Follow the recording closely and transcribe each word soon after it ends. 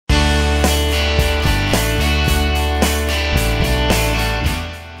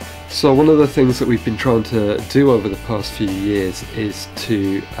So one of the things that we've been trying to do over the past few years is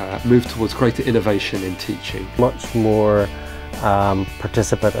to move towards greater innovation in teaching. Much more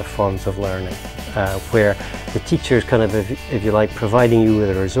participative forms of learning, where the teacher is kind of, if you like, providing you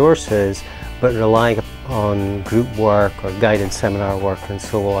with the resources, but relying on group work or guided seminar work and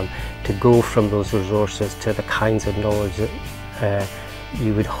so on to go from those resources to the kinds of knowledge that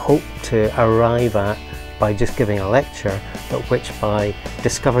you would hope to arrive at by just giving a lecture, but which by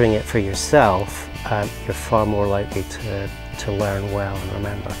discovering it for yourself, you're far more likely to learn well and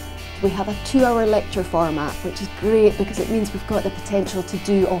remember. We have a 2-hour lecture format, which is great because it means we've got the potential to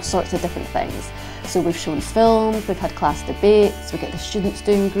do all sorts of different things. So we've shown films, we've had class debates, we've got the students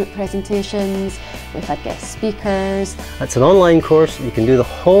doing group presentations, we've had guest speakers. It's an online course, you can do the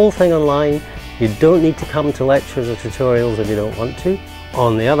whole thing online. You don't need to come to lectures or tutorials if you don't want to.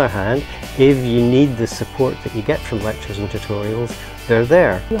 On the other hand, if you need the support that you get from lectures and tutorials, they're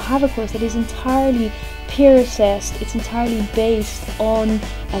there. You have a course that is entirely peer assessed, it's entirely based on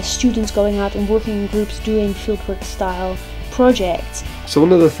students going out and working in groups doing fieldwork style projects. So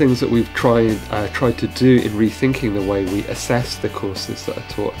one of the things that we've tried to do in rethinking the way we assess the courses that are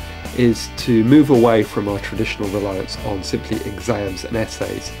taught is to move away from our traditional reliance on simply exams and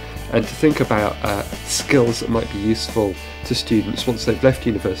essays, and to think about skills that might be useful to students once they've left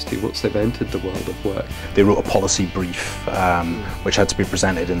university, once they've entered the world of work. They wrote a policy brief which had to be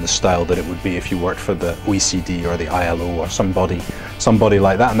presented in the style that it would be if you worked for the OECD or the ILO or somebody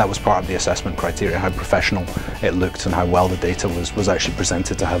like that, and that was part of the assessment criteria, how professional it looked and how well the data was actually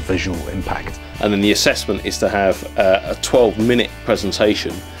presented to have visual impact. And then the assessment is to have a 12-minute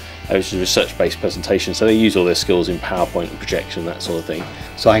presentation, which is a research-based presentation, so they use all their skills in PowerPoint and projection, that sort of thing.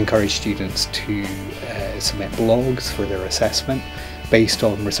 So I encourage students to submit blogs for their assessment based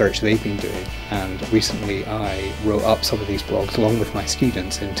on research they've been doing, and recently I wrote up some of these blogs along with my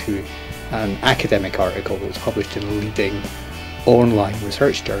students into an academic article that was published in a leading online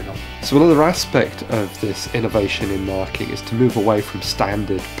research journal. So another aspect of this innovation in marking is to move away from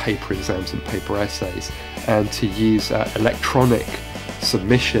standard paper exams and paper essays and to use electronic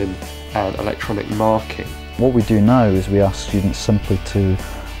submission and electronic marking. What we do now is we ask students simply to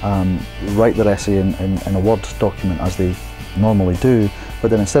write their essay in a Word document as they normally do,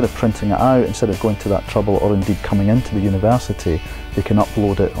 but then instead of printing it out, instead of going to that trouble or indeed coming into the university, they can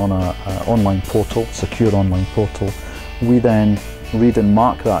upload it on an online portal, secure online portal. We then read and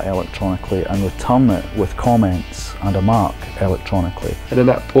mark that electronically and return it with comments and a mark electronically. And then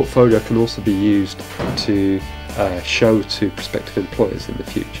that portfolio can also be used to show to prospective employers in the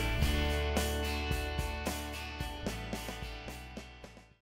future.